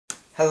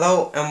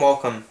Hello and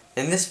welcome.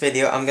 In this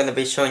video I'm going to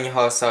be showing you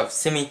how to solve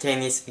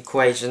simultaneous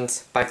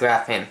equations by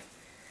graphing.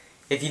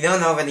 If you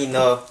don't already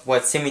know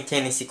what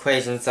simultaneous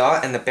equations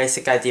are and the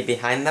basic idea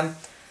behind them,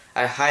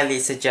 I highly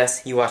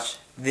suggest you watch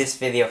this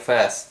video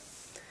first.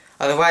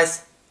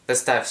 Otherwise,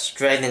 let's dive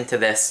straight into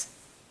this.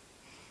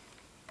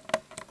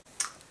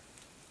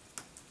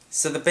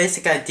 So the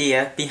basic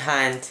idea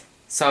behind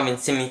solving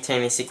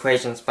simultaneous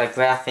equations by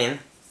graphing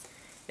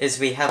is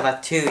we have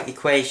our two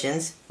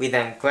equations, we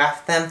then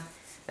graph them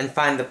and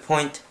find the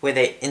point where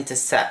they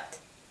intersect.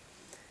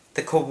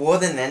 The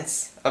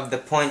coordinates of the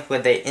point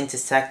where they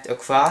intersect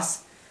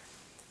across,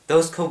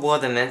 those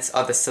coordinates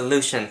are the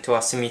solution to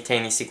our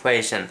simultaneous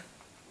equation.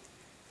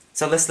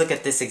 So let's look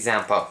at this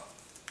example.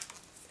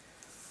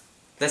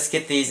 Let's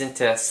get these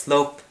into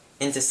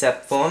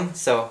slope-intercept form,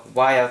 so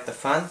y out the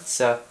front.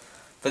 So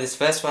for this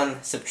first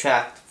one,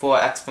 subtract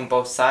 4x from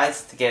both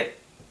sides to get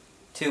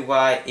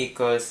 2y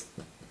equals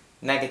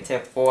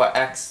negative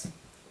 4x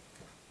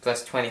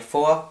plus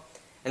 24,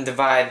 and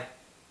divide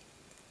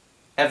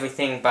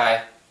everything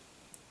by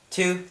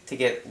 2 to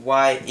get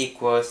y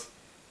equals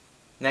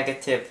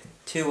negative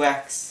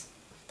 2x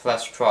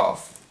plus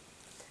 12.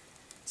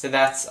 So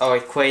that's our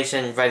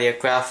equation ready to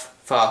graph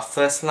for our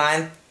first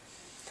line.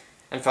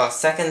 And for our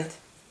second,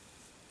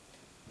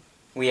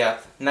 we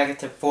have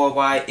negative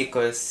 4y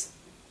equals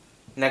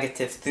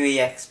negative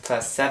 3x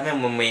plus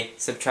 7 when we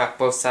subtract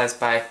both sides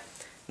by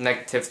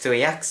negative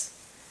 3x.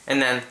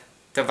 And then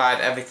divide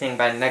everything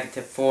by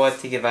negative 4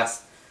 to give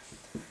us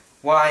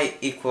y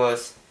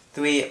equals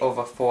 3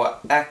 over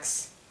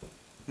 4x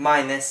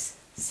minus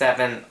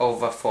 7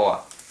 over 4.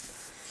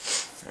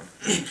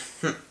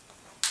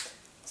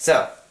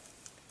 So,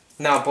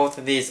 now both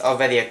of these are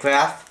ready to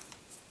graph.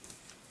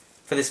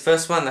 For this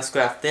first one, let's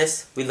graph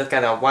this. We look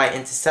at our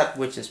y-intercept,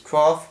 which is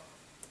 12,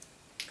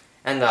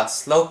 and our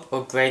slope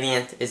or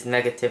gradient is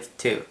negative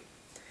 2.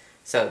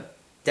 So,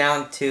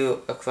 down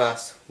 2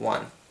 across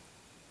 1.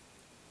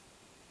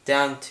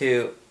 Down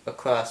 2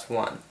 across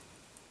 1.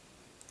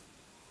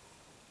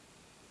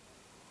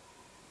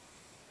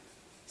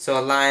 So a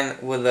line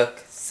will look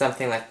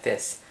something like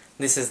this.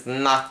 This is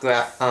not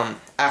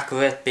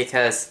accurate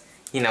because,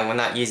 we're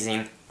not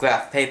using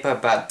graph paper,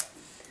 but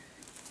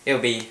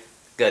it'll be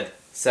good.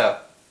 So,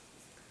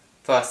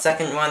 for our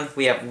second one,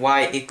 we have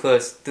y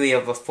equals 3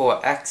 over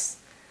 4x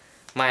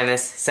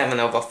minus 7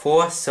 over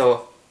 4.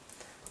 So,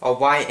 our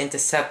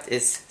y-intercept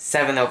is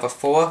 7 over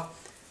 4,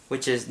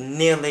 which is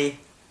nearly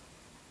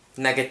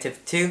negative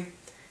 2,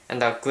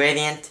 and our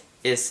gradient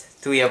is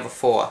 3 over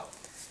 4.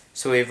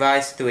 So we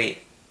rise 3.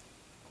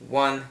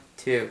 1,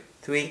 2,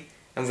 3,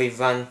 and we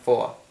run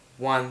 4.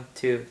 1,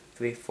 2,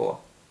 3, 4.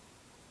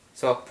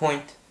 So our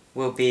point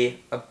will be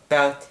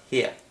about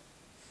here.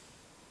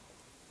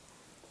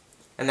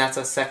 And that's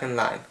our second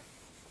line.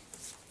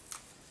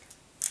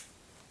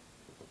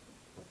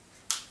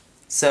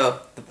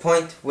 So the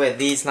point where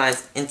these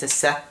lines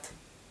intersect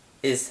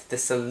is the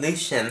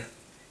solution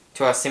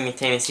to our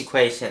simultaneous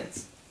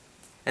equations.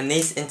 And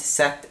these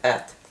intersect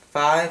at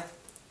 5,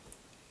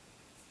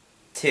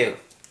 2.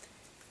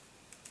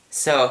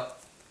 So,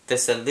 the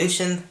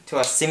solution to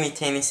our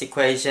simultaneous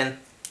equation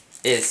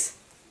is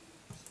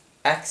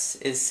x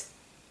is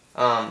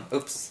 5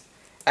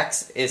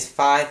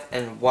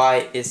 and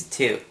y is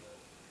 2.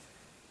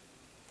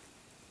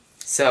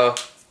 So,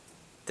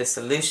 the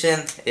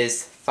solution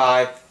is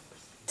 5,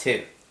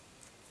 2.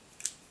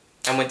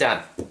 And we're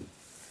done.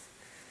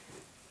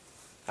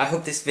 I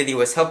hope this video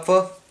was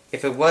helpful.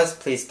 If it was,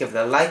 please give it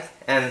a like,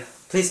 and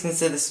please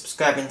consider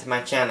subscribing to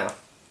my channel.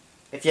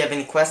 If you have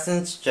any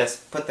questions,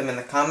 just put them in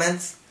the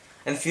comments.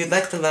 And if you'd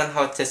like to learn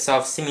how to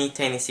solve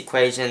simultaneous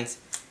equations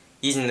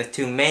using the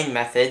two main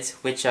methods,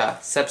 which are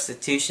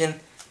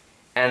substitution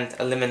and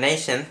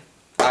elimination,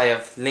 I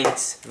have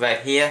links right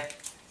here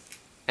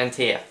and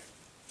here.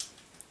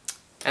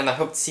 And I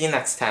hope to see you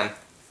next time.